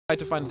tried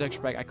to find the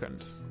texture pack, I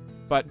couldn't.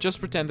 But just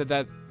pretend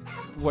that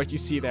what you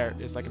see there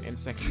is like an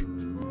insect.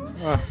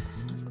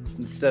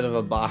 Instead of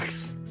a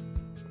box.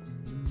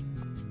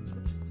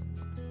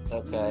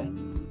 Okay.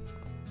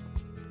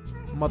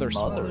 Mother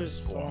Mother swarm.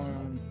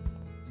 swarm.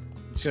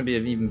 It's gonna be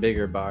an even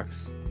bigger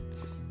box.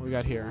 What we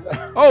got here?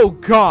 Oh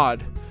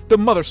God! The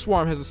mother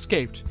swarm has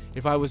escaped.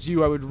 If I was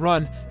you, I would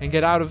run and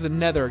get out of the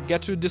nether.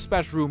 Get to the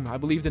dispatch room. I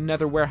believe the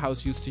nether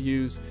warehouse used to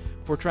use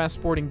for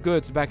transporting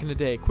goods back in the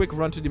day. Quick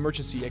run to the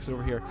emergency exit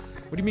over here.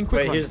 What do you mean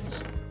quick run?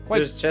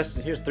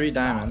 Here's 3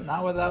 diamonds.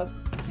 Not without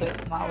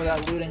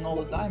looting all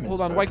the diamonds.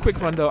 Hold on, first. why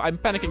quick run though? I'm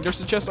panicking. There's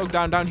a chest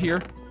down here.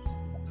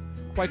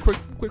 Why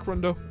quick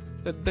run though?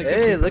 That gets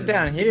Hey, me- look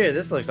down here.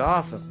 This looks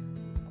awesome.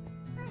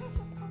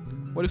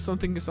 What if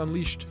something is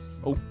unleashed?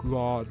 Oh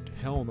God,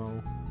 hell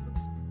no.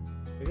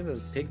 Look at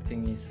those pig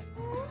thingies.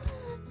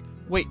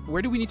 Wait,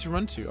 where do we need to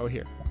run to? Oh,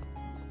 here.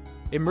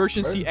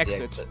 Emergency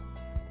exit.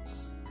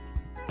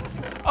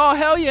 Oh,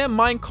 hell yeah,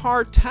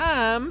 minecart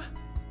time!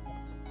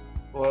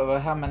 Well,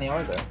 how many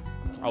are there?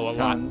 Oh, a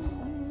Tons.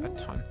 lot. A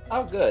ton.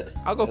 Oh, good.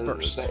 I'll go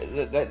first.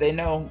 They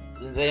know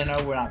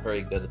we're not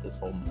very good at this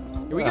whole.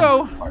 Here we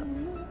go! part.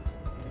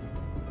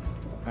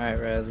 Alright,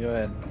 Raz, go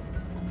ahead.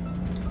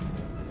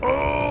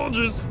 Oh,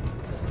 just.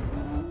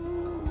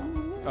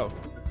 Oh,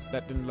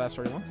 that didn't last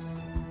very long.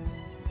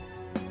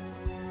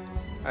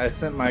 I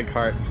sent my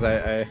cart because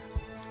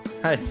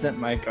I sent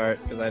my cart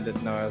because I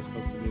didn't know I was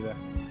supposed to do that.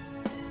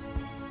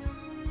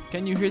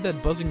 Can you hear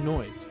that buzzing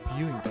noise?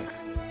 Viewing deck.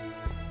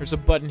 There's a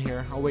button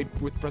here. I'll wait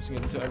with pressing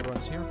it until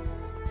everyone's here.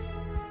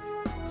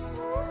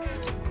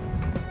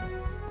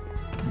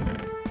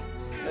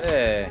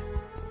 Hey,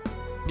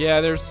 Yeah,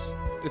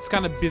 it's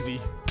kind of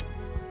busy.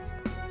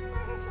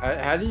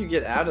 how do you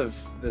get out of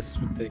this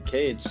with the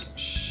cage?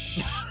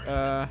 Shh.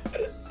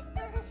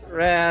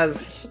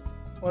 Raz,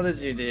 what did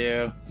you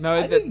do? No,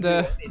 I didn't do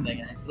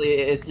anything, actually.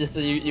 It's just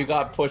that you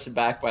got pushed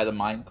back by the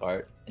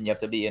minecart, and you have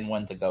to be in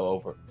one to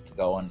go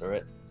under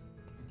it.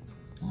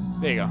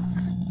 There you go.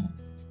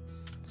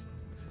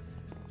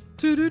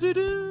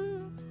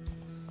 Doo-doo-doo-doo.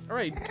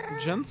 Alright,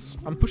 gents.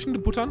 I'm pushing the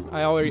button.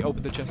 I already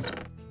opened the chest.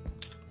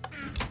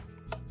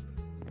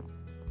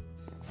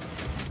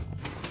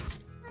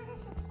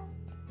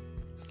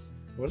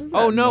 What is that?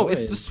 Oh no, noise?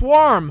 it's the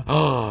swarm!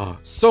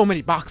 So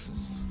many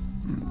boxes.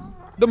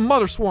 The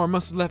mother swarm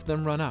must have let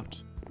them run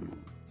out.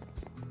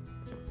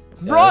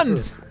 Yeah, Run!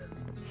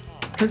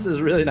 This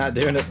is really not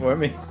doing it for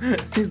me.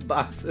 These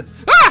boxes.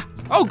 Ah!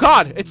 Oh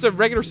God, it's a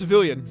regular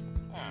civilian.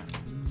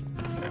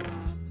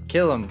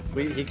 Kill him.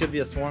 He could be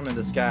a swarm in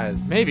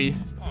disguise. Maybe.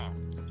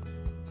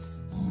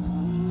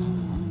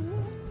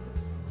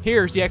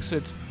 Here's the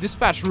exit.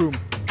 Dispatch room.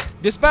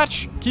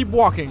 Dispatch! Keep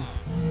walking.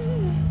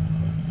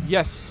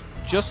 Yes,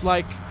 just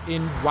like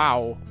in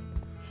WoW.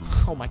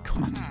 Oh my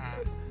God.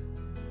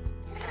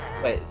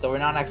 Wait, so we're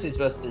not actually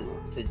supposed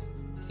to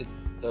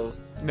go?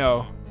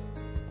 No.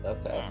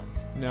 Okay.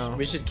 No.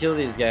 We should kill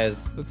these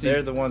guys. Let's see.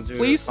 They're the ones who. are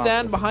Please responsible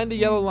stand for behind the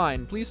this. yellow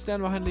line. Please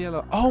stand behind the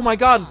yellow. Oh my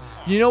God!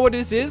 You know what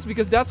this is?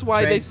 Because that's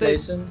why Train they say.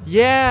 station?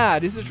 Yeah,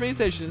 this is a train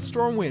station in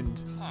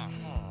Stormwind.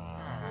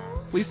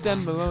 Please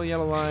stand below the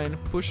yellow line.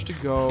 Push to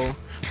go.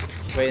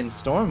 Wait, in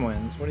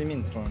Stormwind? What do you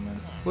mean Stormwind?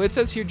 Well, it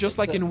says here just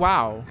like in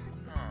WoW.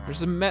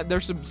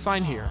 There's a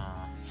sign here,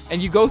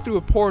 and you go through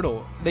a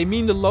portal. They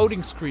mean the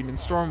loading screen in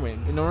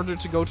Stormwind. In order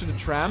to go to the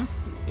tram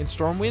in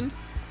Stormwind,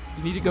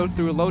 you need to go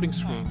through a loading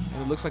screen,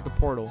 and it looks like the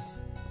portal.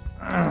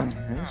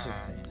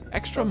 Interesting.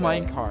 Extra Okay.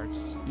 mine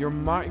carts. Your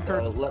mine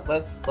cart.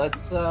 Let's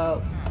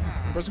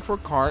Pressing for a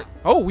cart.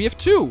 Oh, we have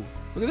 2.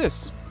 Look at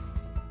this.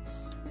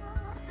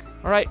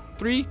 All right,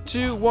 3,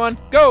 2, 1,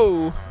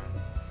 go!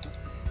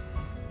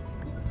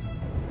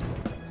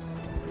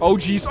 Oh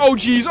jeez! Oh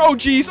jeez! Oh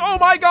jeez! Oh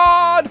my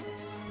God!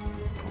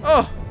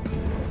 Oh!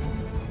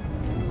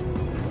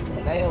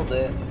 nailed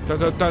it. Dun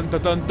dun dun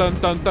dun dun dun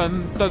dun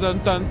dun dun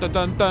dun dun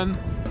dun dun.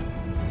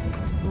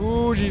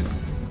 Ooh jeez!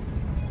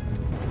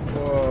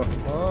 Whoa.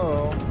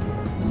 Oh.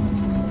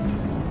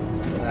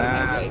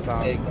 That's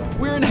Big. awesome.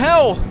 We're in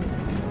hell!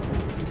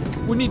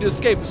 We need to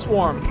escape the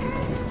swarm.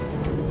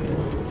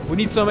 We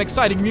need some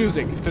exciting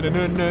music.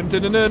 Dun-dun-dun-dun,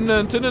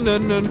 dun-dun-dun-dun,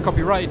 dun-dun-dun-dun.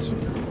 Copyright.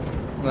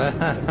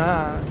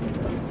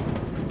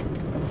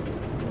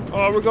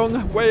 Oh, we're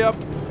going way up.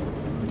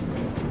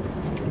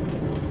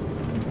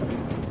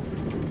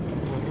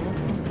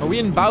 Are we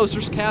in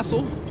Bowser's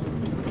castle?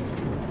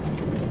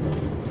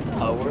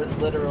 Oh, we're in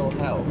literal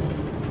hell.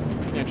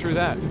 Yeah, true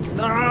that.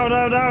 No,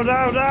 no, no,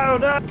 no, no,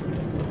 no!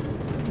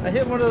 I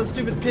hit one of those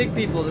stupid pig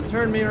people to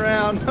turn me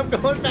around. I'm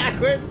going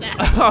backwards now.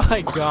 Oh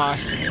my God.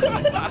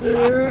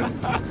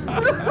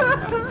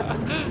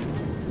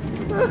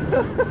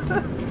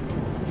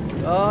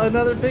 Oh,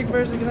 another pig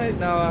person. Can I?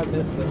 No, I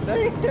missed him.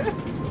 Dang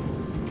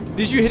it.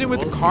 Did you hit him with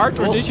the cart,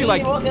 or we'll did you see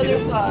like? you on the other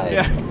side.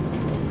 Yeah.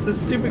 The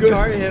stupid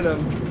cart hit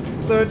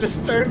him, so it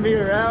just turned me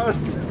around.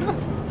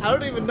 I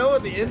don't even know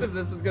what the end of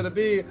this is gonna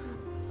be.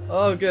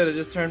 Oh, good. It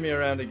just turned me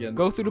around again.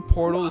 Go through the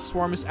portal. The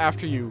swarm is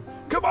after you.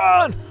 Come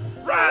on,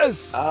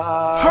 Raz!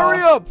 Hurry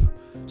up!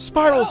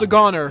 Spiral's a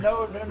goner.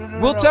 No.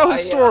 We'll tell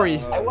his story.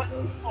 I went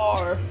too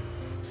far.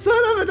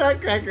 Son of a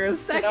nutcracker, a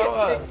second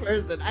Noah. pig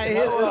person. I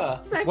hit Noah.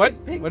 a second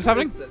What? pig What's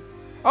happening? person.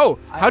 Oh,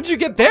 how did you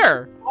get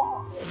there?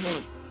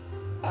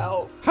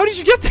 Help. How did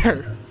you get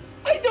there?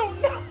 I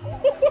don't know.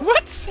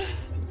 What?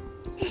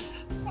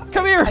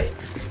 Come here.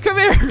 Come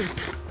here.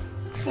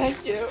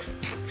 Thank you.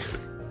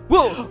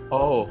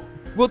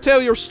 We'll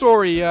tell your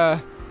story,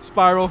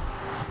 Spiral.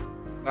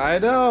 I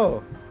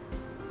know.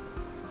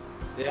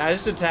 Yeah, I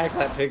just attacked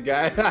that pig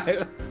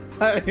guy.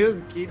 I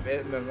just keep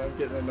hitting him. I'm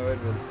getting annoyed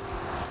with.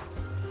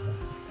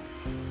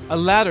 A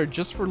ladder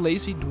just for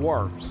lazy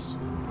dwarves.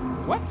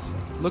 What?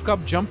 Look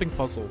up jumping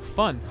puzzle.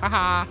 Fun.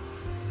 Haha.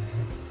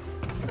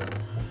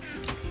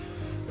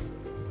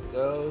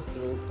 Go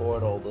through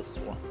portal this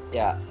one.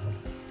 Yeah.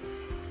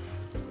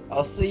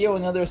 I'll see you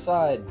on the other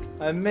side.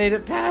 I made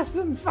it past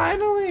him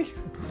finally.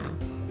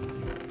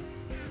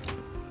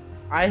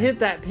 I hit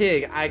that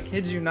pig. I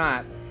kid you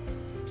not.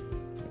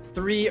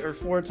 3 or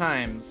 4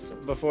 times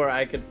before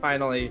I could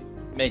finally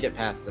make it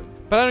past him.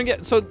 But I don't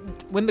get. So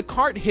when the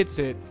cart hits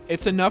it,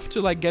 it's enough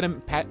to like get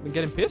him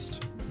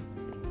pissed.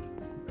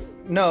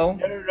 No.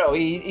 No.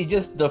 He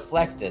just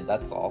deflected.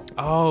 That's all.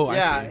 Oh,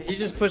 Yeah, I see. he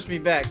just pushed me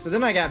back. So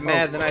then I got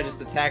mad. Then I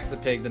just attacked the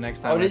pig the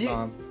next time I did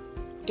saw him.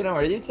 Get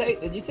over.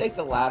 Did you take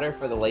the ladder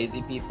for the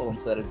lazy people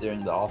instead of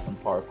doing the awesome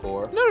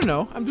parkour?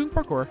 No. I'm doing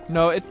parkour.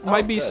 No, it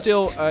might be good.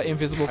 still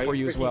invisible Are for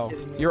you you as freaking well.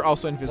 kidding me? You're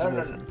also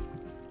invisible.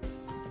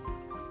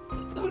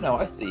 No,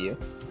 I see you.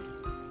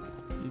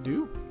 You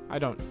do? I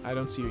don't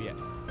see you yet.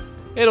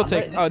 It'll I'm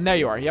take. right Oh, next there to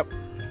you you. are. Yep.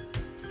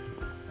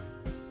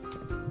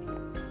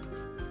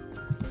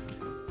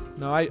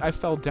 No, I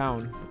fell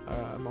down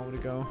a moment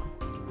ago.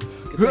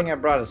 Good thing I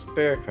brought a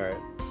spare cart.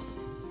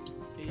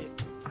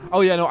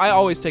 Oh yeah, no, I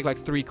always take like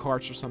 3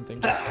 carts or something.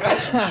 Just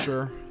to be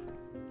sure.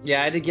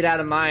 Yeah, I had to get out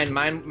of mine.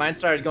 Mine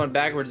started going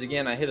backwards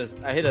again. I hit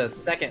a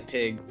second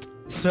pig,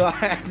 so I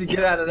had to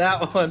get out of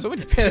that one. So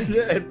many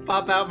pigs. and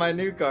pop out my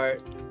new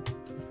cart.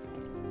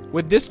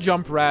 With this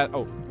jump rat.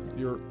 Oh,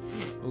 you're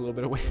a little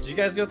bit away. Did you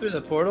guys go through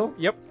the portal?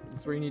 Yep,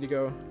 that's where you need to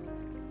go.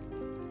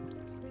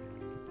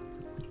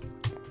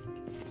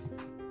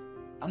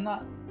 I'm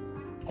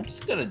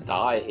just gonna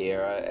die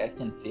here. I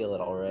can feel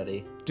it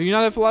already. Do you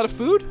not have a lot of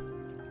food?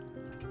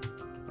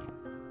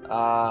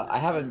 I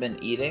haven't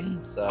been eating,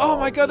 so. Oh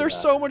my I'll god, do there's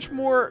that. so much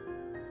more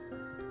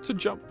to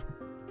jump.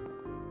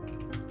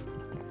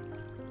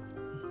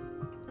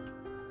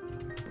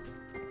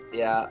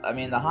 Yeah, I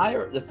mean,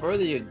 the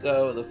further you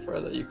go, the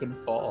further you can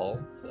fall.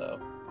 So.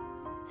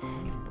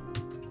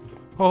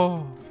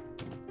 Oh.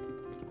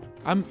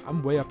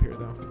 I'm way up here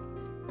though.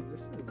 This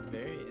is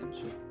very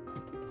interesting.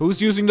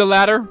 Who's using the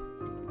ladder?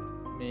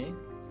 Me?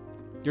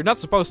 You're not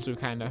supposed to,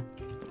 kinda.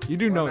 You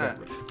do Why know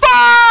not?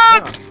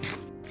 that. Fuck!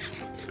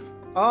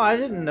 Oh, I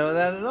didn't know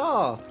that at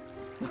all.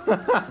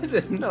 I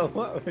didn't know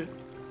what was.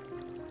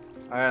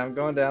 Alright, I'm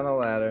going down the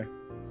ladder.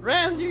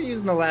 Raz, you're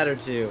using the ladder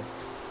too.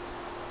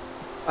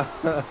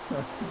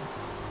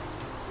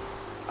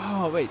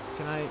 Oh wait,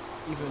 can I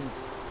even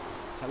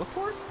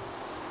teleport?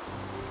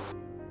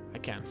 I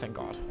can, thank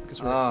God.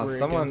 Because Oh, we're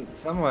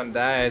someone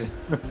died.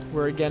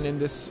 we're again in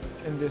this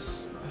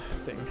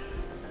thing.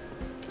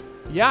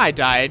 Yeah, I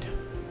died.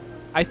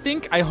 I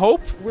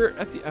hope we're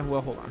at the.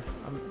 Well, hold on.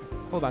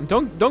 Hold on.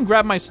 Don't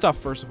grab my stuff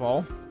first of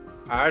all.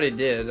 I already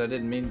did. I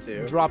didn't mean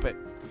to. Drop it.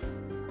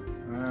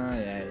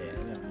 Yeah.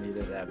 I don't need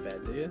it that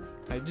bad, do you?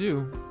 I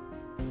do.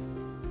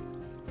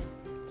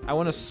 I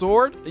want a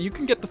sword. You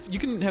can get the. You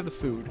can have the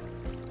food.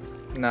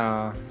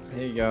 No.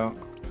 Here you go.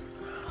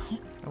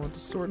 I want the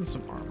sword and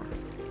some armor.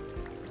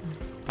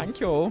 Thank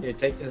you. Here,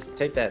 take this.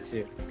 Take that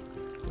too.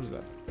 What is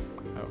that?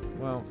 Oh,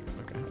 well,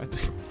 okay.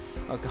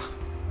 Oh god.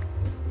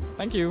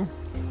 Thank you.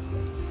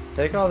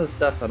 Take all the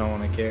stuff I don't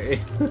want to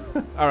carry.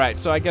 Alright,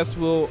 so I guess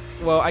well,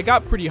 I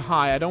got pretty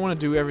high. I don't want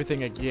to do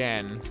everything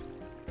again.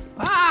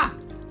 Ah!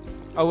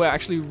 Oh, wait,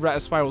 actually,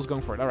 Spiral's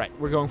going for it. Alright,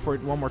 we're going for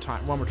it one more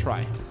time. One more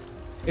try.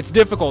 It's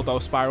difficult, though,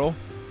 Spiral.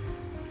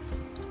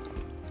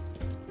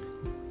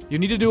 You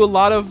need to do a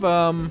lot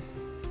of,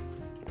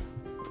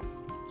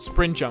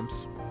 sprint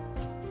jumps.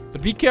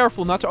 But be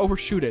careful not to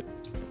overshoot it.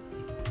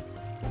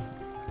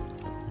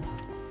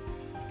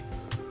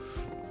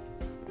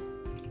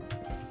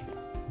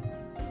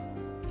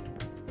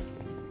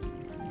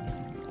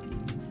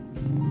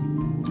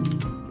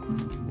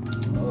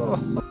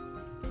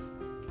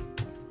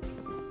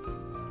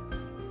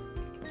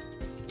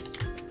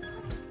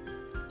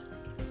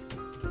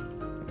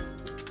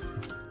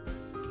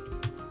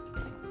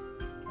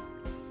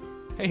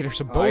 Hey,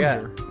 there's a bone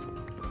here.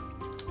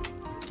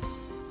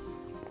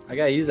 I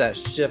gotta use that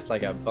shift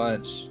like a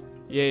bunch.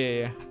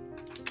 Yeah.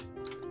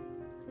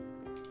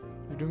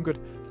 You're doing good.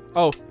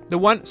 Oh, the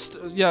one.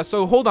 Yeah,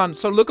 so hold on.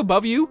 So look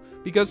above you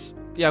because.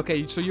 Yeah,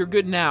 okay, so you're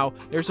good now.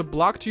 There's a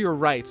block to your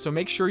right, so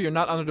make sure you're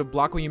not under the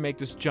block when you make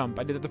this jump.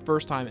 I did it the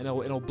first time, and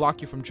it'll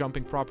block you from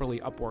jumping properly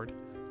upward.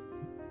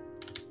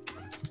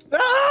 No!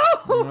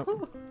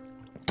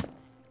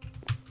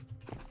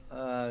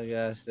 Oh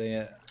gosh, dang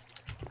it.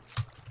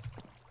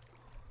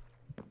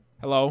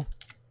 Hello?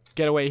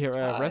 Get away here,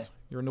 Res.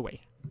 You're in the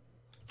way.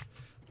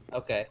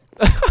 Okay.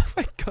 Oh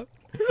my god.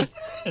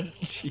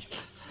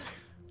 Jesus.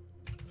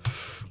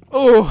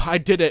 Oh, I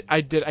did it.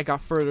 I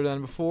got further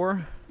than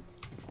before.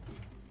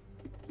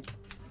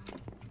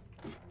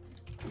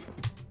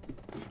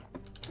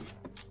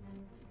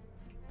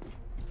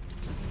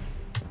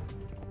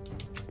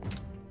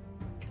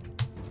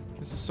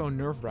 This is so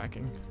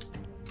nerve-wracking.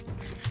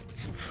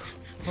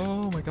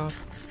 Oh my god.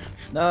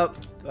 Nope.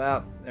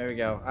 Well, there we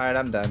go. Alright,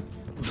 I'm done.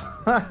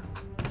 I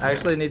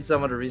actually need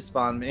someone to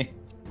respawn me.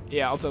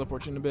 Yeah, I'll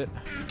teleport you in a bit.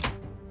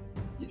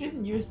 You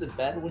didn't use the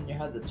bed when you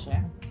had the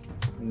chance.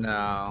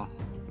 No.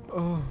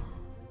 Oh,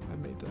 I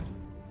made that.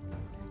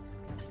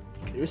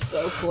 You're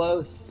so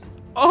close.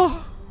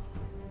 Oh!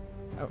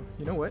 Oh,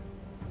 you know what?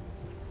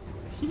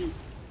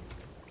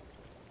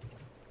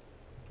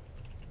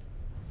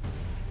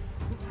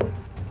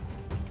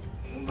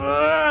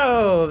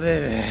 Whoa,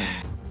 baby.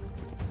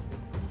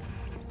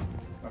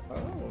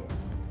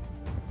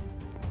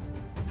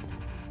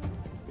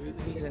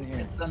 Who's in here?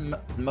 Here's some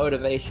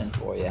motivation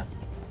for you.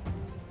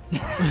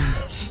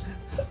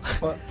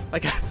 What?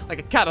 like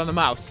a cat on a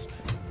mouse.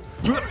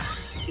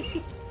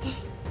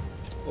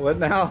 What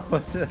now?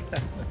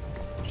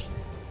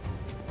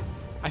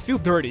 I feel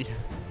dirty.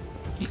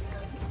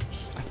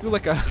 I feel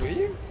like a Do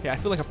you? yeah. I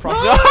feel like a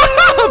prostitute.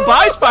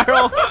 Bye,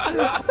 Spiral.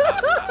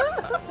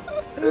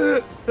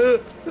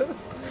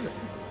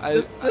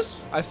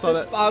 I saw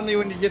that Spawn me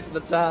when you get to the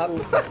top.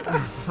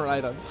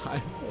 right on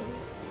time.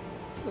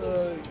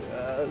 Oh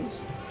gosh.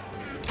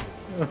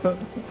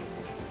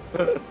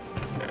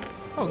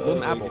 Oh,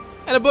 golden apple.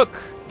 And a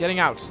book! Getting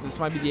out. This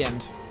might be the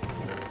end.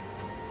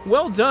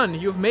 Well done!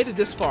 You have made it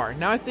this far.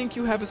 Now I think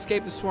you have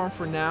escaped the swarm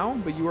for now,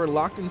 but you are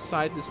locked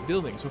inside this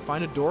building. So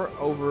find a door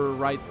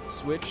override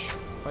switch.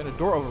 Find a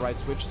door override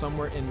switch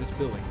somewhere in this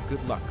building.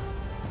 Good luck.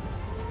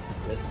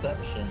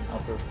 Reception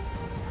upper.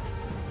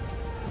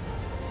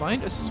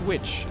 Find a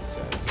switch, it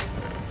says.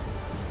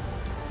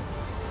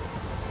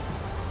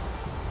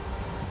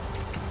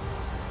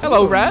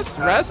 Hello, Raz.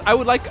 Raz, I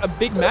would like a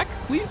Big Mac,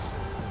 please.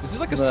 This is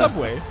like a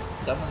Subway.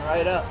 Coming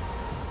right up.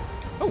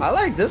 I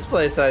like this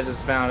place that I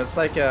just found. It's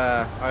like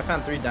oh, I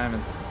found 3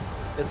 diamonds.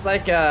 It's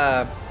like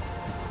Where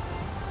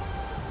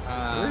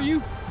are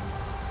you?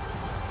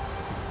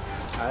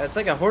 It's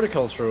like a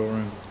horticultural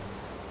room.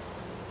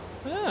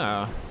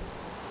 Ah.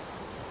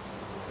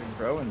 They're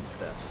growing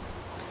stuff.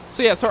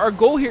 So yeah, so our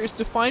goal here is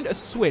to find a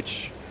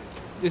switch.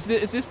 Is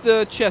this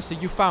the chest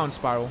that you found,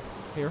 Spiral?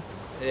 Here?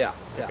 Yeah.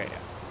 Yeah. Okay, yeah.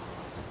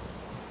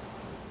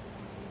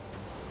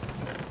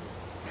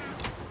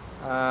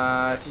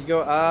 If you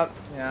go up,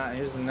 yeah,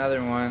 here's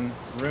another one.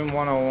 Room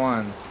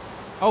 101.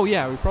 Oh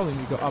yeah, we probably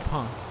need to go up,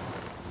 huh?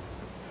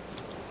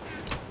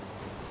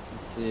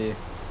 Let's see.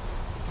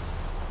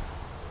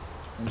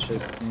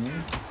 Interesting. We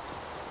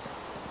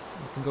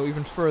can go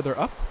even further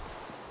up.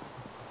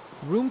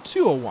 Room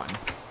 201.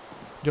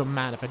 Don't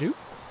mind if I do.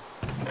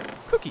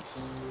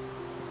 Cookies.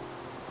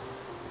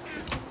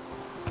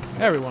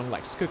 Everyone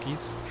likes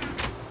cookies.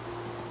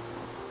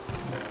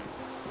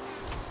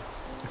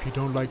 If you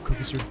don't like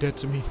cookies, you're dead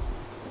to me.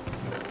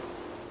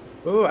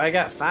 Ooh, I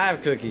got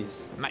 5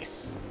 cookies.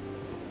 Nice.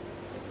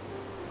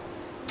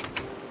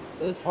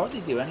 Those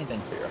hardly do anything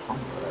for your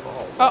hunger at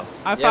all. Oh,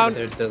 I Yeah, found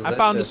but they're I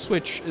found a delicious.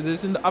 switch. It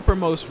is in the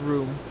uppermost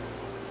room.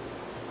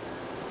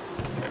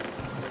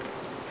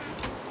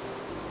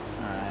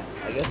 Alright.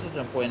 I guess there's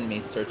no point in me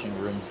searching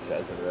rooms you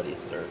guys have already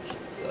searched,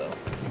 so.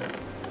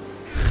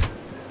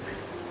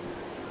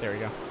 There we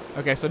go.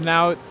 Okay, so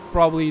now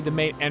probably the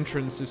main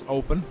entrance is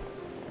open.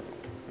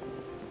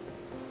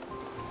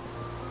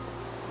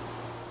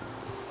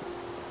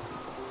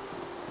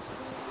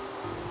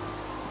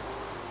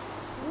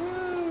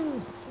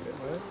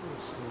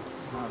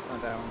 No, it's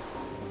not that one.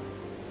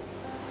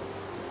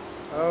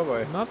 Oh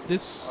boy. Not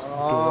this Oh, door.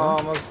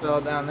 almost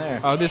fell down there.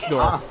 Oh, this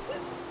door. Ah.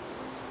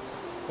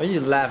 What are you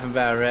laughing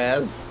about,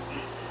 Raz?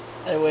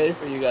 I waited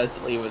for you guys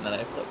to leave and then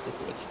I flipped the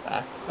switch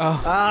back.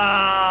 Oh,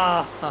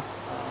 Ah!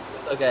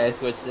 Okay, I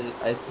switched it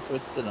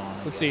on.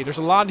 let's see. There's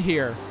a lot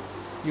here.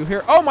 You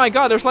hear? Oh my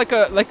God! There's like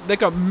a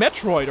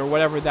Metroid or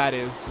whatever that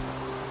is.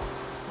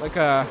 Like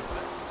a,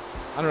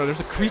 I don't know.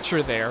 There's a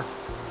creature there,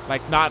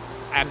 like not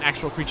an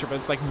actual creature, but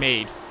it's like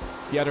made.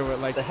 The other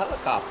one, like. It's a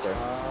helicopter.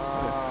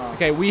 Ah.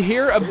 Okay, we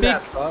hear a Look at big.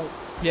 that bug.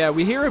 Yeah,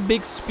 we hear a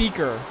big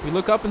speaker. We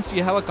look up and see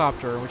a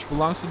helicopter, which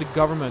belongs to the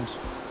government.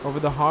 Over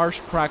the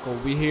harsh crackle,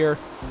 we hear,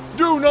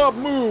 "Do not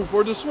move,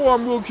 or the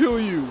swarm will kill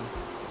you."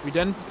 We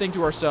then think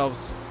to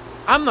ourselves,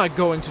 "I'm not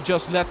going to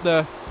just let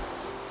the..."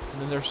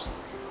 And then there's...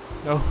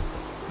 No.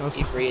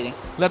 Keep reading.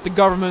 Let the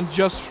government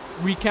just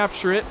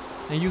recapture it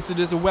and use it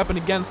as a weapon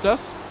against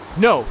us?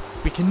 No,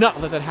 we cannot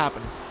let that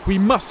happen. We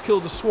must kill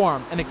the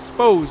swarm and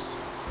expose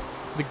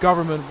the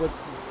government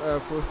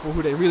for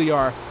who they really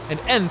are, and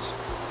end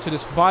to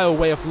this vile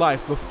way of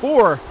life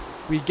before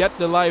we get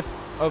the life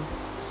of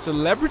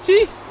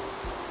celebrity.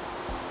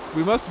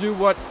 We must do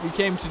what we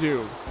came to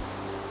do.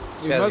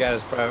 This guy's got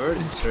his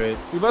priorities straight.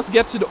 We must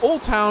get to the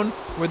old town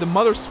where the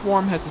mother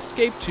swarm has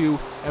escaped to,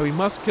 and we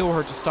must kill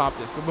her to stop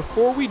this. But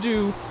before we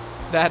do,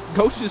 that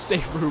go to the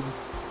safe room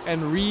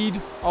and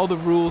read all the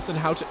rules and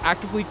how to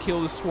actively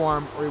kill the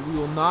swarm, or we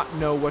will not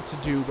know what to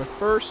do. But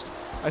first,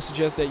 I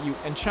suggest that you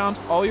enchant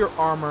all your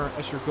armor,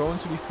 as you're going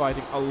to be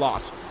fighting a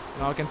lot.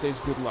 And all I can say is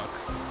good luck.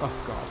 Oh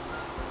god.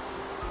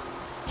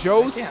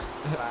 Joe's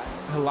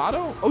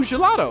gelato? Oh,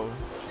 gelato.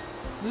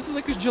 This is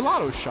like a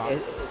gelato shop.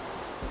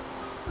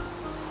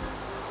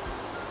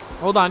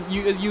 Hold on,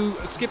 you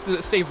skipped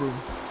the save room.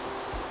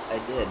 I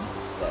did,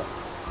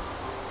 yes.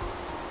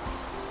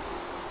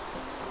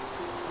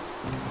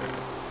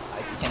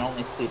 I can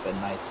only sleep at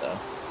night though.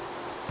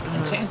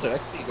 Enchanter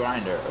XP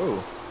grinder.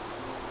 Ooh.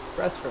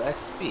 Press for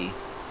XP.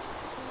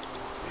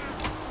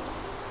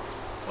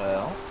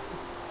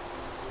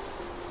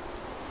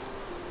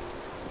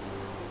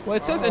 Well,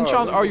 it says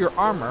enchant all your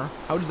armor.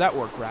 How does that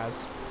work,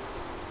 Raz?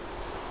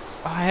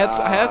 I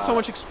had so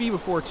much XP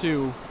before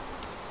too,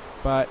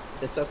 but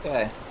it's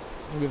okay.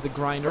 we have the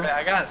grinder.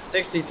 I got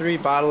 63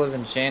 bottle of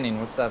enchanting.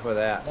 What's up with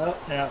that? No,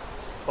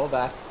 just pull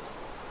back.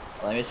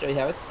 Let me show you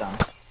how it's done.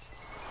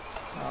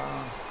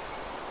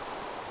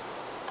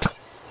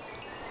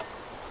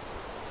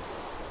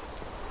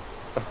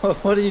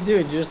 What are you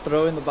doing? You just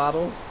throw in the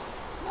bottles?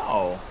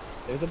 No,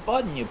 there's a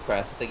button you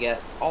press to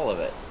get all of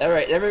it. All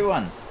right,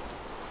 everyone,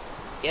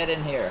 get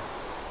in here,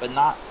 but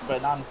not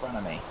in front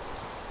of me.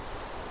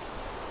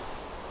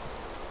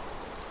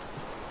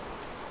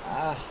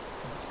 Ah,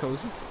 This is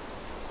cozy.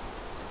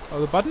 Oh,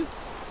 the button?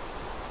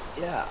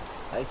 yeah,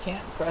 I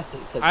can't press it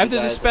because I have the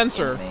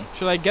dispenser.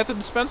 Should I get the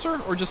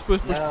dispenser or just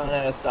push?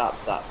 No, stop.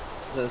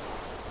 Just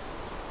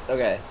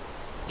okay.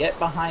 Get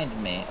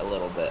behind me a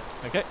little bit.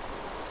 Okay.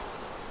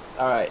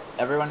 All right,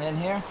 everyone in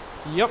here?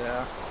 Yep.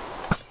 Yeah.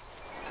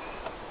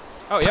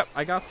 Oh, yep.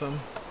 I got some.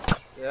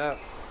 Yeah.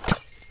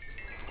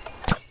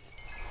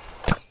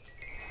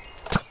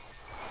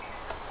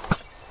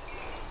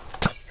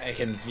 I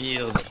can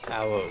feel the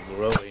power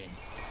growing.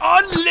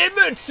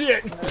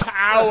 Unlimited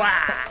power.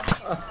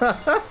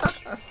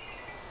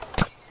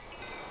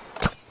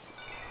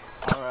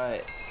 All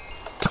right.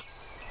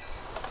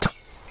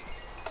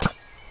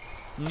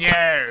 No.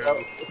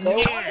 So, they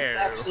want us to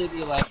actually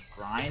be like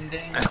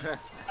grinding.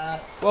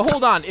 Well,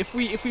 hold on. If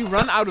we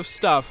run out of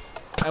stuff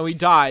and we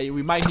die,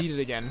 we might need it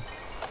again.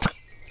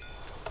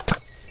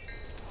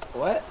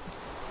 What?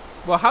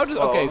 Well, how does?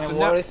 Okay, so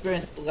now what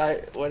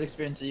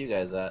experience are you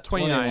guys at?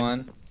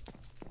 29.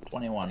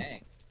 21.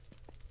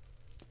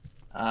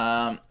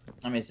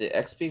 Let me see.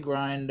 XP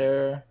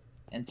grinder,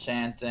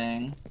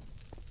 enchanting.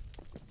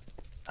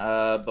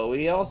 But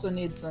we also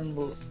need some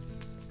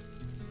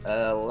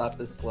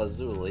lapis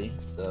lazuli.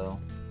 So.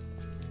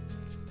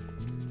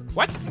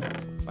 What?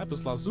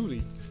 Lapis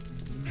lazuli.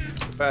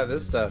 About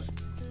this stuff.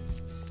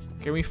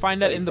 Can we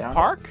find that Oh, you in the found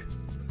park?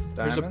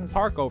 Diamonds? There's a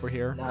park over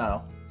here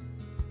No.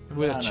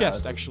 with No, a no, chest,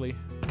 it's- actually.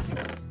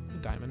 A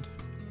diamond.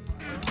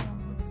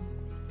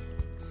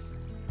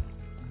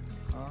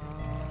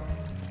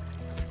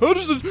 Oh,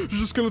 there's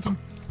a skeleton.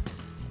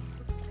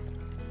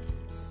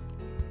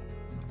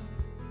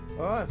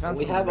 Oh, I found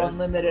We some have red-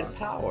 unlimited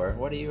power.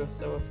 What are you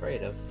so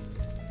afraid of?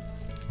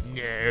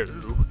 No.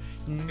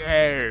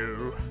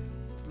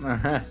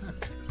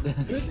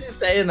 Who's he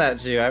saying that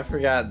to? I've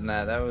forgotten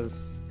that. That was.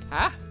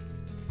 Huh?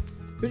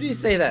 Who did he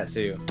say that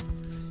to?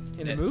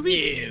 In the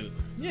movie?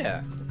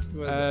 Yeah.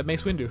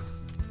 Mace Windu.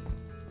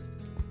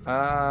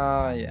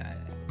 Yeah.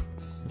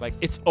 Like,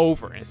 it's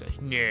over. And it's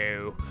like,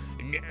 no,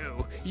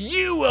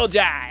 you will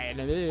die.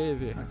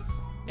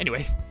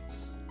 Anyway.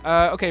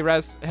 Okay,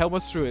 Raz, help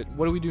us through it.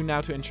 What do we do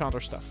now to enchant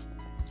our stuff?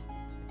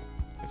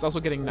 It's also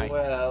getting night.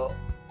 Well,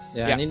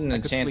 Yeah, Yeah, I need an I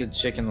could enchanted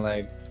chicken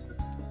leg.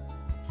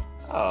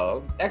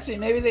 oh, actually,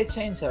 maybe they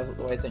changed how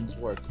the way things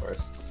work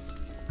first.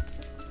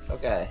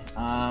 Okay.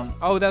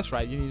 Oh, that's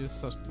right. You need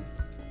to.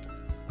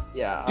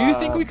 Yeah. Do you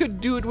think we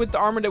could do it with the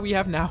armor that we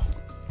have now?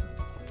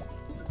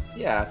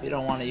 Yeah, if you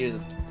don't want to use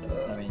it,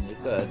 I mean, you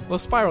could. Well,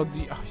 Spiral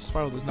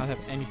does not have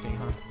anything,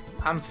 huh?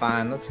 I'm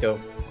fine. Let's go.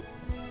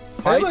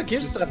 Hey, Fight look,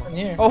 here's this stuff one. in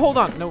here. Oh, hold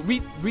on. No,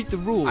 read the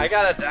rules. I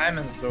got a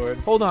diamond sword.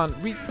 Hold on.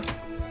 Hold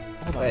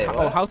on. Wait,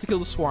 Oh, what? how to kill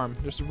the swarm.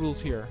 There's the rules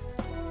here.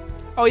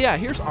 Oh yeah,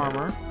 here's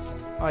armor.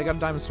 Oh, I got a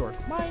diamond sword.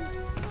 Mine.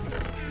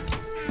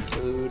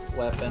 Food,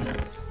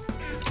 weapons.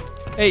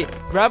 Hey,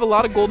 grab a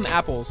lot of golden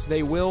apples.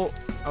 They will.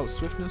 Oh,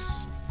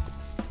 swiftness.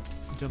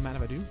 Don't mind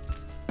if I do.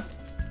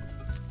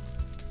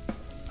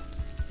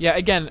 Yeah,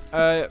 again,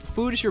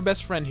 food is your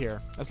best friend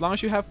here. As long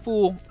as you have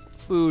full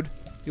food,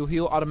 you'll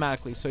heal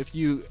automatically. So if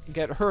you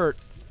get hurt,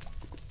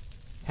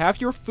 have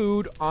your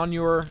food on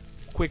your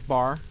quick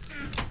bar.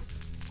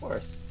 Of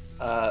course.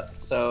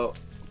 So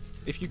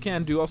If you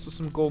can, do also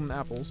some golden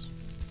apples.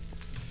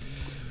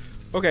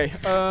 Okay,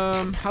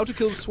 how to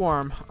kill the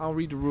swarm. I'll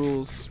read the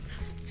rules.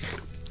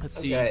 Let's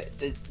see. okay,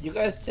 did you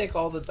guys take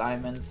all the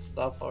diamond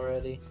stuff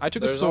already? I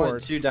took a There's only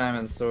sword. 2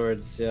 diamond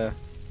swords. Yeah,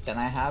 Can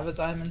I have a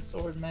diamond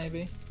sword,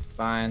 maybe?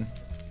 fine.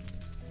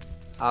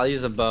 I'll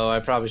use a bow. I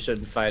probably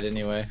shouldn't fight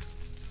anyway.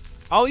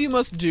 All you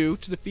must do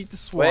to defeat the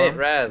swarm. Wait,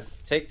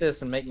 Raz, take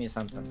this and make me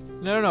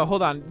something. No,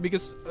 hold on,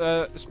 because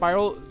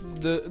Spiral,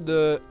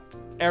 the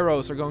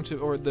arrows are going to,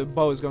 or the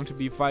bow is going to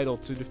be vital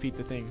to defeat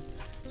the thing.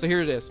 So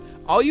here it is.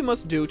 All you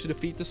must do to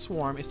defeat the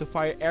swarm is to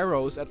fire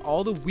arrows at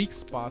all the weak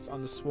spots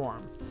on the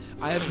swarm.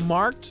 I have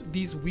marked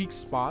these weak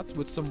spots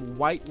with some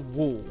white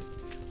wool.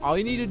 All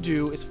you need to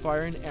do is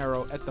fire an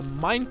arrow at the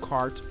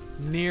minecart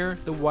near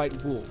the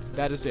white wool.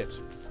 That is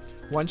it.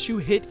 Once you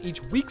hit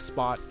each weak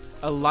spot,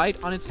 a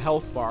light on its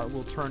health bar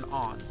will turn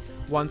on.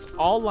 Once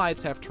all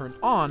lights have turned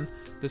on,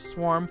 the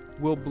swarm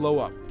will blow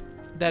up.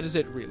 That is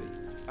it, really.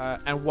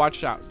 And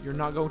watch out, you're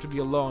not going to be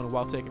alone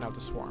while taking out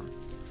the swarm.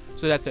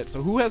 So that's it.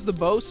 So who has the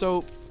bow?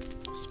 So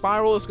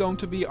Spiral is going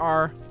to be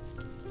our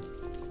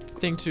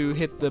thing to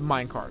hit the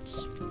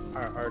minecarts.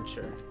 Our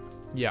archer.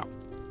 Yeah.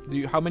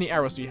 How many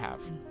arrows do you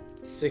have?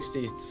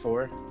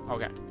 64.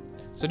 Okay.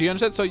 So do you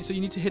understand? So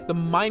you need to hit the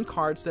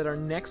minecarts that are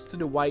next to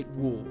the white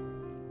wool.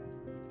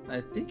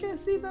 I think I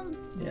see them.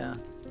 Yeah.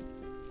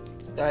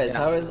 Guys, Yeah.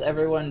 how is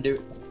everyone do?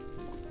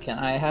 Can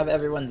I have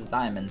everyone's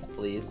diamonds,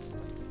 please?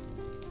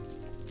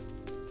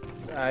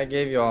 I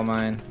gave you all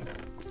mine.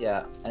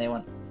 Yeah.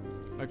 Anyone?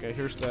 Okay,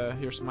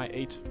 here's my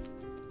 8.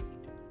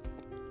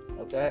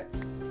 Okay.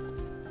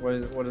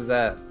 What is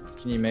that?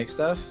 Can you make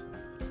stuff?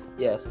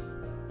 Yes.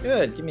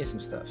 Good. Give me some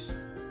stuff.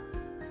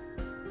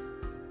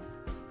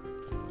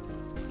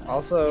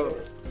 Also,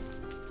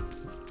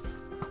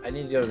 I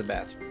need to go to the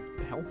bathroom.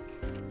 The hell?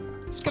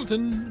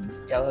 Skeleton.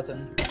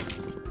 Skeleton.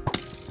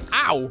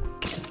 Ow!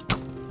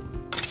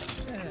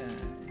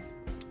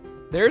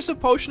 There's a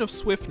potion of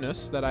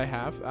swiftness that I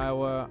have. I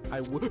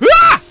would.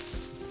 Ah!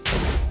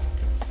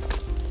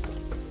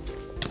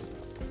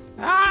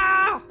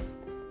 Ah!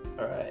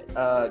 All right.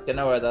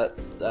 Ganoa,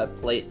 that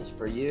plate is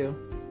for you.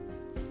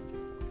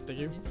 Thank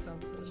you.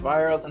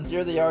 Spiral, since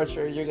you're the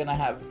archer, you're gonna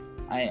have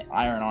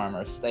iron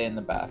armor. Stay in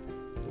the back.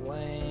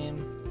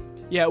 Lame.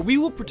 Yeah, we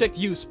will protect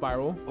you,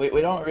 Spiral.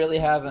 We don't really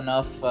have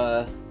enough.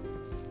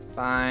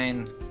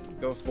 Fine.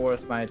 Go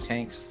forth, my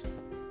tanks.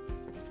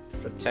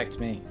 Protect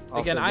me.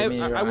 Also, Again, give me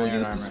your I will iron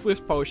use the armor.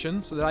 swift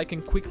potion so that I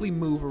can quickly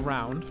move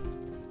around.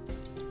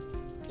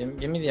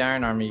 Give me the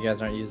iron armor you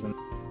guys aren't using.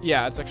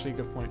 Yeah, that's actually a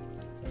good point.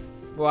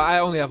 Well, I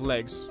only have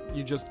legs.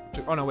 You just.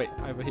 Oh no, wait.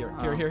 I have it here.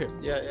 Here.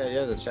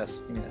 Yeah, the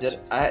chest. Give me that Did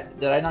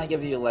chest. I not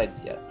give you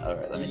legs yet? All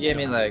right. Let me. You gave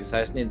me legs.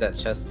 I just need that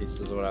chest piece.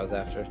 Is what I was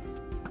after.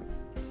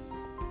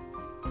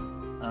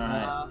 All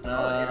right.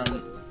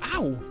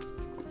 Ow!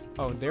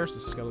 Oh, there's the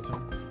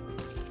skeleton.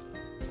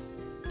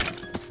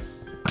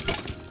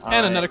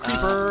 And another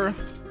creeper.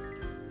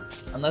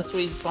 Unless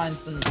we find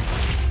some.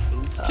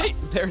 Okay,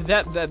 there.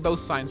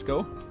 Those signs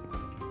go.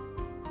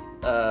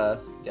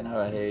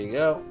 Ganoa, here you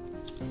go.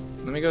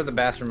 Let me go to the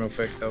bathroom real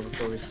quick though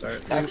before we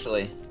start.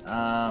 Actually,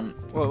 Well,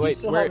 you wait.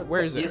 still have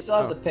Where is it? You still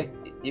have Oh, the pick.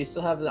 You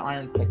still have the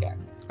iron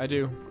pickaxe. I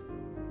do.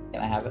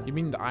 Can I have it? You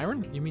mean the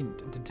iron? You mean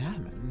the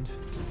diamond?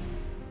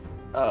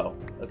 Oh,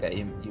 okay.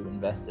 You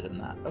invested in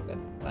that. Okay,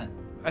 fine.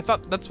 I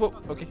thought that's what.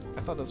 Okay,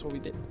 I thought that's what we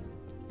did.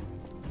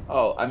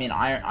 Oh, I mean,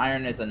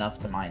 iron is enough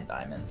to mine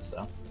diamonds.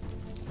 So,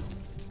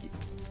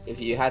 if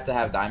you had to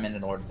have diamond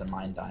in order to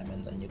mine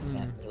diamond, then you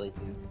can't really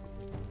do.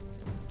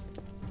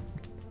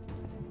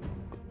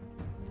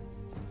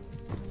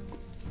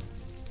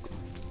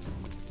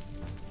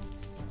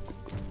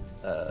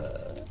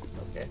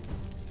 Okay.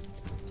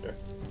 Sure.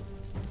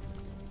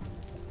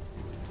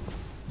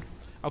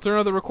 I'll turn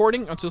on the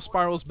recording until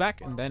Spiral's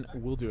back, and then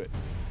we'll do it.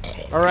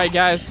 Alright,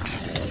 guys.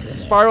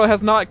 Spiral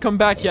has not come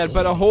back yet,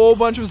 but a whole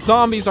bunch of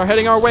zombies are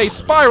heading our way.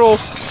 Spiral!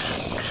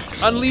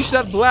 Unleash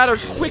that bladder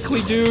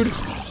quickly, dude.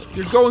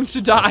 You're going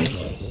to die.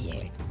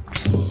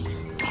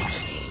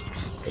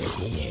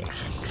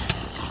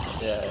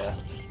 Yeah.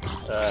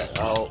 Alright,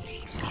 oh.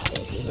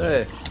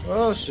 Hey.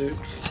 Oh shoot.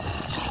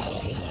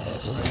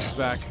 He's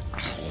back.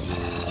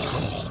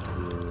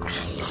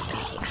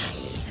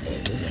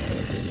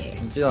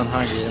 I'm feeling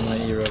hungry. I'm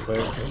gonna eat real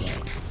quick.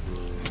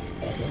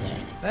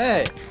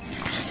 Hey.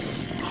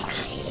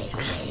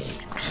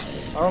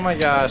 Oh my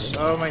gosh.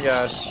 Oh my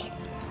gosh.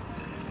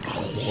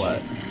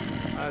 What?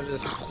 I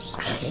just.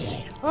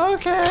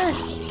 Okay.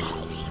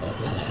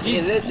 See,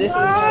 this is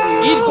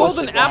how you Eat push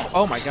golden the apple.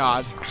 Oh my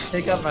god.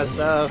 Pick up my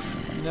stuff.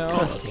 No.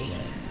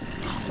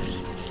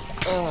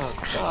 Oh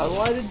god,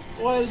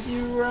 why did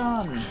you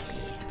run?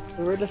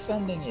 We were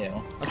defending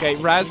you. Okay,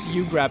 Raz,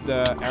 you grab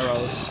the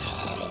arrows.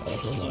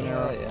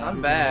 Yeah.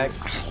 I'm back.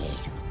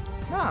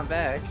 No, I'm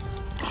back.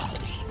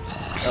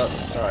 Oh,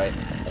 it's alright.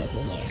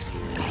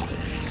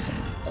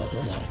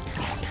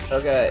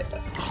 Okay.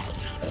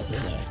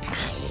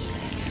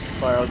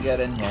 Spiral, get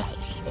in here.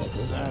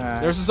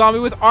 Alright. There's a zombie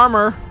with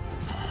armor.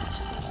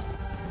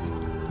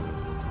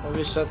 Let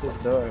me shut this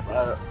door.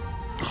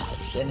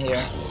 In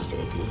here.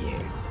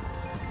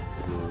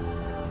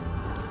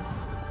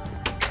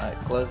 Alright,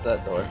 close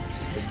that door.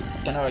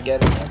 Can I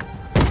get in here?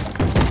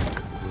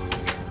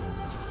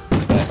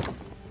 Okay.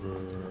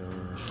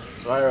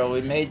 Spiral,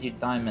 we made you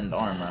diamond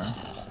armor.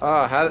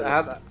 Oh,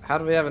 how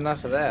do we have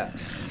enough of that?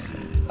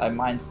 I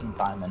mined some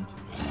diamond.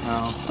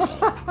 Oh.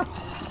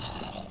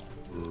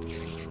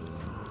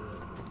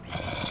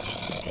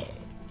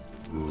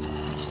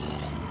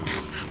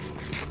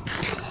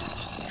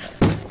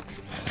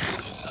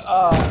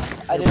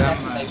 I didn't have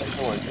to make a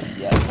sword just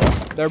yet.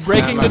 So. They're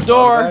breaking the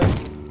door.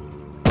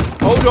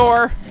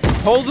 Hodor,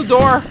 hold the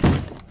door.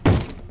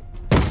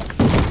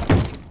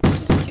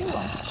 Just kill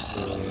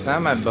him. Can I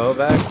have my bow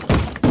back?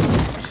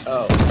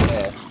 Oh,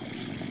 yeah.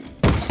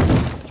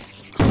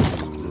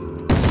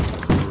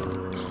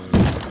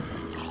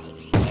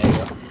 There you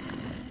go.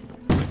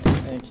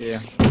 Thank you.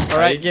 All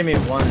right. You gave me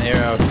one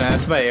arrow. Can I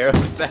have my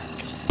arrows back?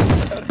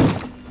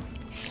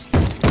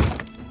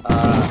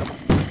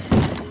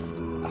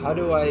 How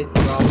do I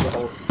drop the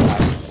whole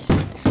stack?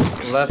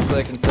 Left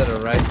click instead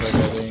of right click,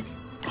 I think.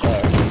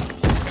 There.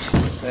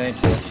 Thank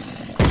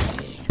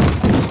you.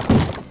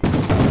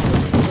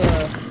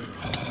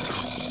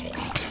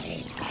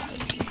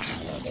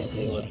 Let's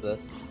deal with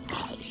this.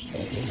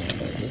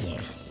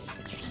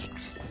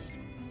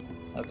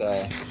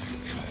 Okay.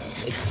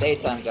 It's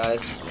daytime,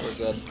 guys. We're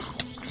good.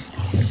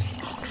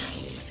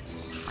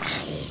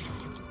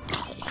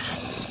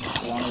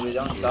 As long as we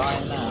don't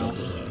die now.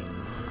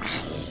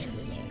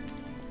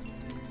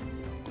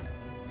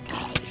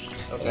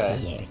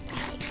 Okay.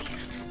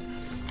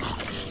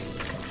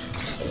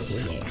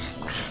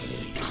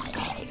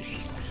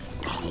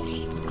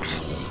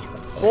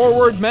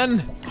 Forward, men.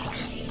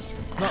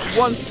 Not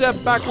one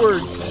step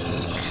backwards.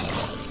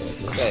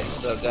 Okay,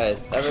 so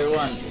guys,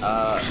 everyone,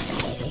 as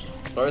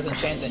far as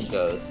enchanting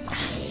goes,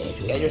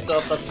 get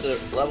yourself up to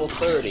level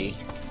 30.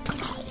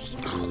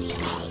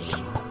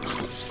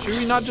 Should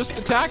we not just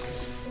attack?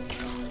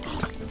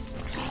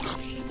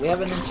 We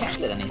haven't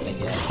enchanted anything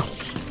yet.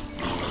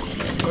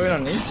 We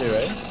don't need to,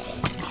 right?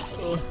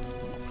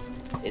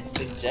 It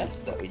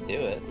suggests that we do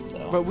it,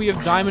 so. But we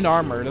have diamond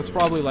armor. That's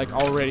probably like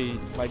already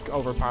like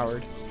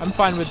overpowered. I'm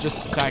fine with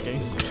just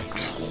attacking.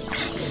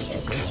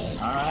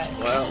 Alright,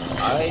 well,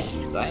 I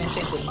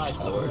enchanted my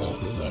sword.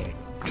 But,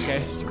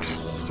 Okay.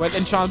 What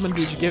enchantment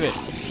did you give it?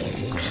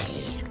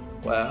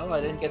 well,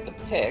 I didn't get to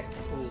pick.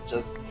 It was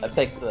just, I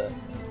picked the...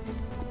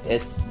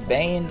 It's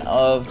Bane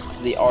of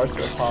the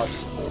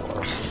Arthropods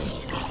 4.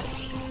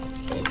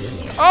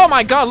 Oh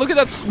my god, look at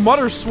that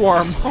mother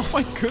swarm. Oh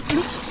my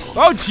goodness.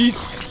 Oh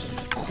jeez.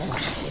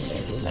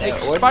 Hey,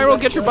 Anyway, Spiral,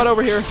 get your butt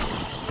over here.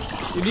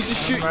 You need to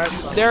shoot.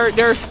 There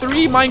are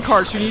 3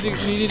 minecarts you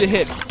need to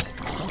hit.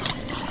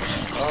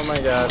 Oh my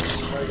gosh.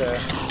 Okay.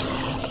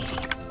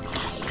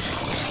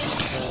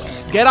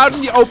 Get out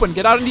in the open.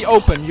 Get out in the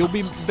open. You'll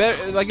be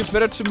better. Like it's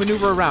better to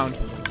maneuver around.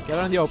 Get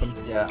out in the open.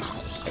 Yeah.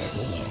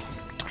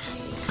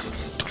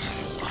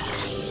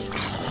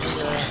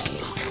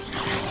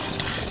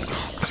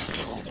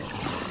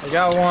 I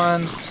got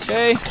one.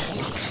 Okay.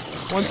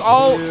 Once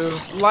all 2.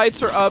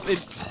 lights are up,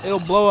 it'll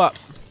blow up.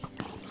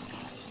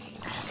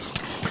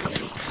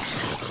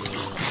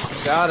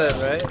 Got it,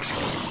 right?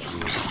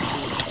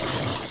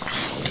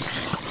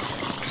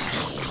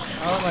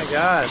 Oh my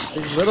gosh,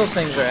 these little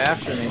things are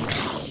after me.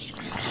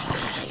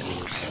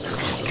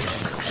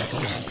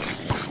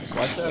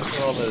 Watch out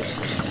for all those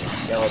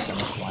skeleton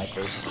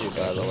snipers too,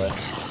 by the way.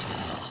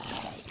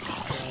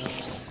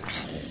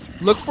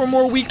 Look for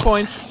more weak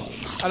points.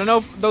 I don't know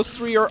if those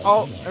 3 are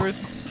all.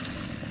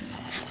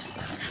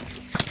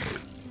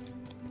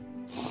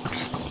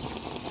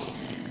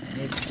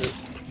 Need to...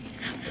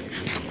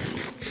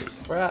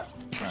 Crap.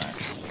 Alright.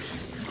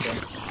 Okay.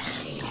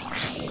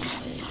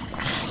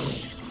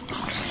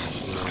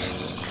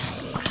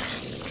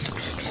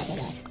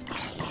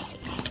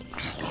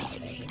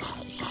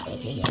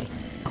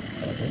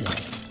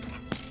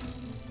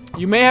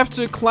 You may have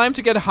to climb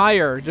to get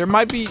higher. You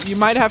might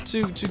have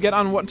to get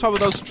on top of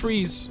those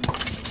trees,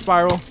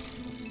 Spiral.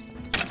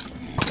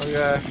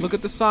 Okay. Look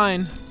at the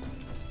sign.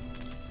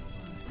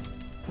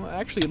 Well,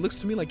 actually, it looks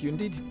to me like you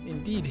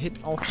indeed hit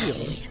all 3 of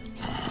them.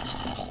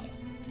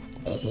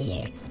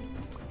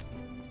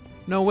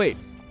 No, wait.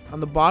 On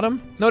the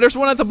bottom? No, there's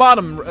one at the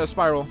bottom,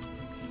 Spiral.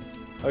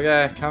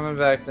 Okay, coming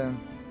back then.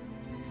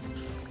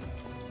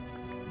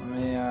 Let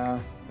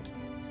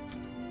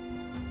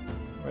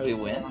me, We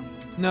win?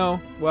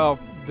 No, well,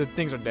 the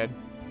things are dead.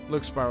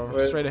 Look, Spiral,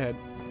 Wait. straight ahead.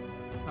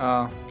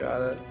 Oh,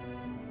 got it.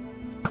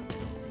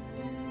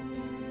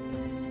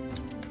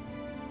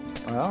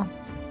 Well,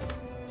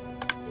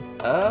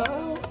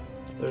 Oh.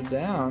 they're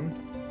down.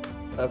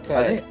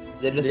 Okay. think-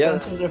 The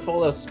dispensers are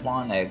full of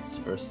spawn eggs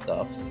for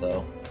stuff,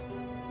 so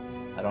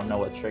I don't know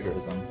what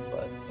triggers them,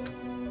 but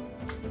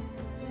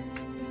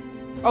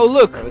Oh,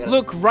 look, Are we gonna-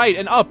 look, right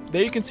and up.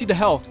 There you can see the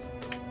health.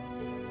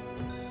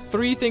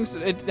 3 things.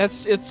 It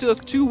still has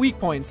 2 weak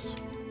points.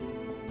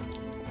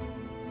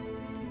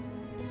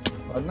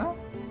 What now?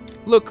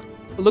 Look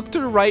to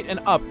the right and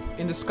up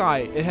in the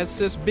sky. It has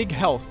this big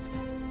health,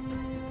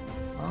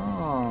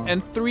 Oh.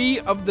 and 3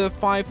 of the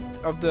 5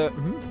 of the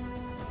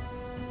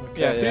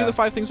Okay, yeah, 3 of the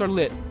 5 things are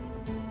lit.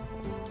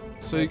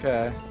 So you,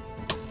 Okay.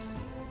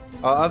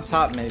 Oh, up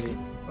top maybe.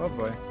 Oh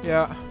boy.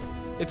 yeah,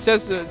 it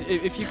says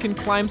if you can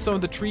climb some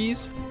of the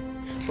trees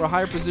for a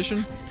higher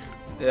position.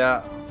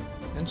 Yeah.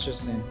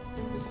 Interesting.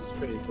 This is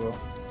pretty cool.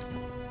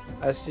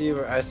 I see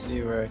where I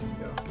can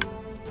go.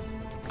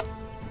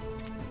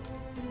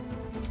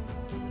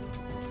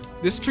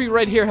 This tree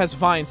right here has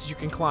vines you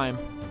can climb.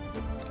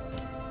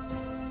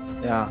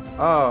 Yeah.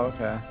 Oh,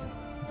 okay.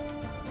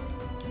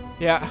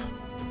 Yeah.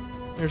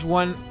 There's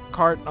one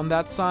cart on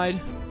that side.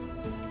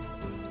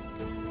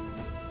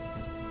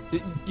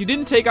 You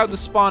didn't take out the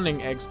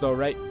spawning eggs though,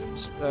 right,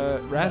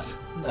 Raz?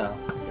 No.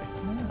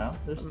 No,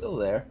 they're still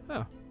there.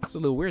 Oh, it's a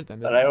little weird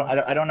then. But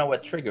I don't know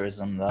what triggers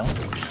them though.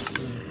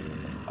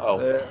 Oh,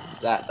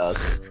 that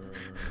does.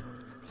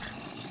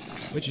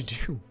 What'd you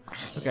do?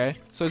 Okay,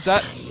 so is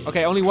that...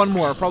 Okay, only one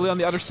more, probably on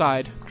the other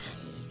side.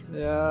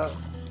 Yeah.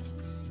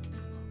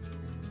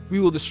 We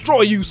will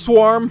destroy you,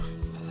 Swarm!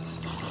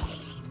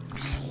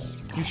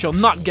 You shall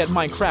not get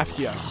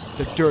Minecraftia,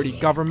 the dirty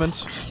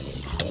government.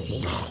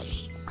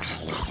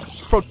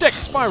 Protect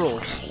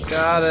Spiral!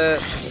 Got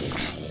it.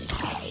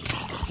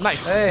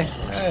 Nice. Hey,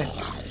 hey.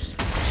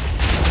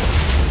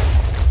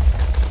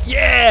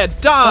 Yeah,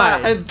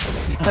 die!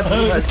 I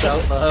blew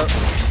myself up.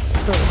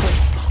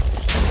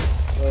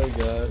 Oh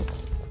gosh.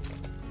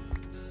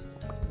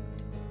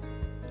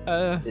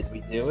 Did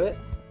we do it?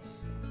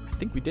 I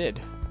think we did.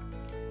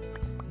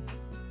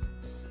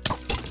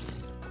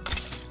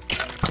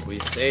 We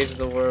saved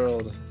the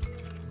world.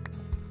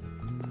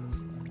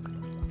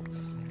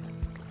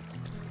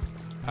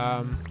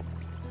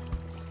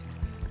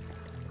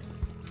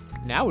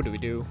 Now what do we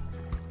do?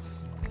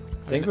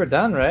 I think we're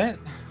done, right?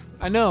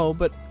 I know,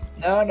 but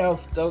No,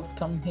 don't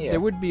come here.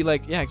 there would be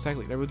like, yeah,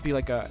 exactly. There would be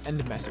like a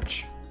end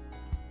message.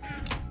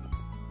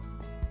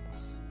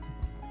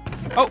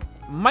 Oh,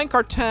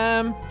 minecart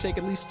time. Take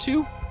at least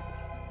 2.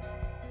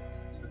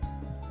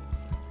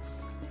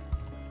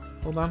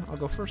 Hold on, I'll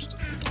go first.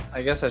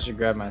 I guess I should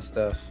grab my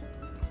stuff.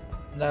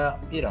 No,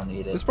 you don't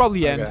need it. This is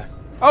probably the end. Okay.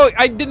 Oh,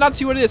 I did not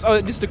see what it is. Oh,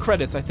 this is the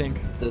credits, I think.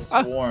 The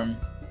Swarm.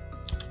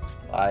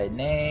 By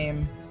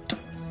name.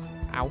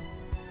 Ow.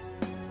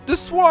 The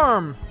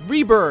Swarm!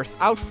 Rebirth!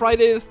 Out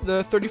Friday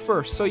the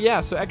 31st. So yeah,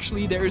 so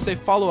actually there is a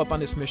follow-up on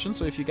this mission,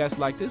 so if you guys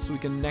like this, we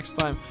can next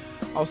time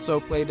also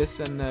play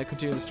this and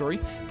continue the story.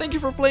 Thank you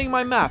for playing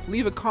my map.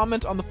 Leave a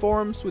comment on the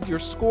forums with your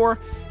score.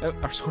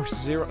 Our score is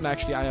 0, and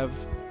actually I have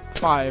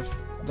 5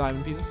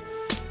 diamond pieces.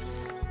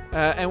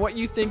 And what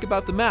you think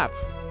about the map.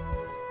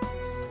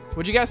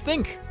 What'd you guys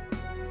think?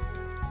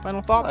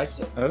 Final thoughts?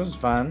 That was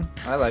fun.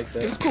 I liked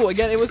It it. was cool.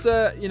 Again, it was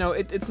you know,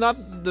 it's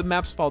not the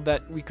map's fault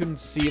that we couldn't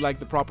see like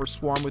the proper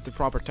swarm with the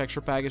proper texture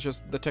pack. It's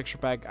just the texture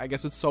pack. I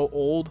guess it's so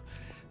old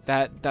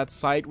that that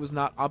site was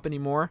not up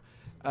anymore.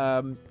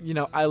 You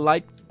know,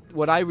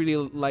 what I really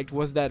liked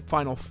was that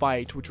final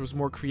fight, which was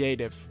more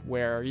creative,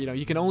 where you know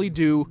you can only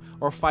do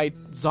or fight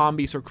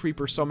zombies or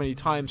creepers so many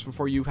times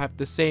before you have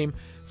the same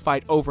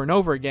fight over and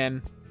over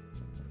again.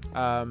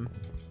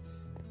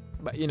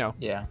 But you know,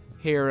 Yeah.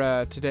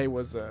 here today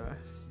was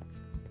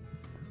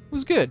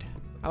good.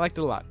 I liked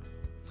it a lot.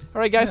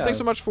 Alright guys, Yeah, thanks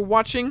so much for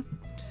watching.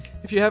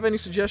 If you have any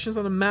suggestions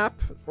on a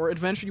map or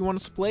adventure you want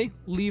us to play,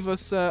 leave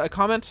us a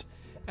comment,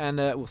 and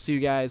we'll see you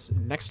guys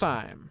next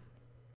time.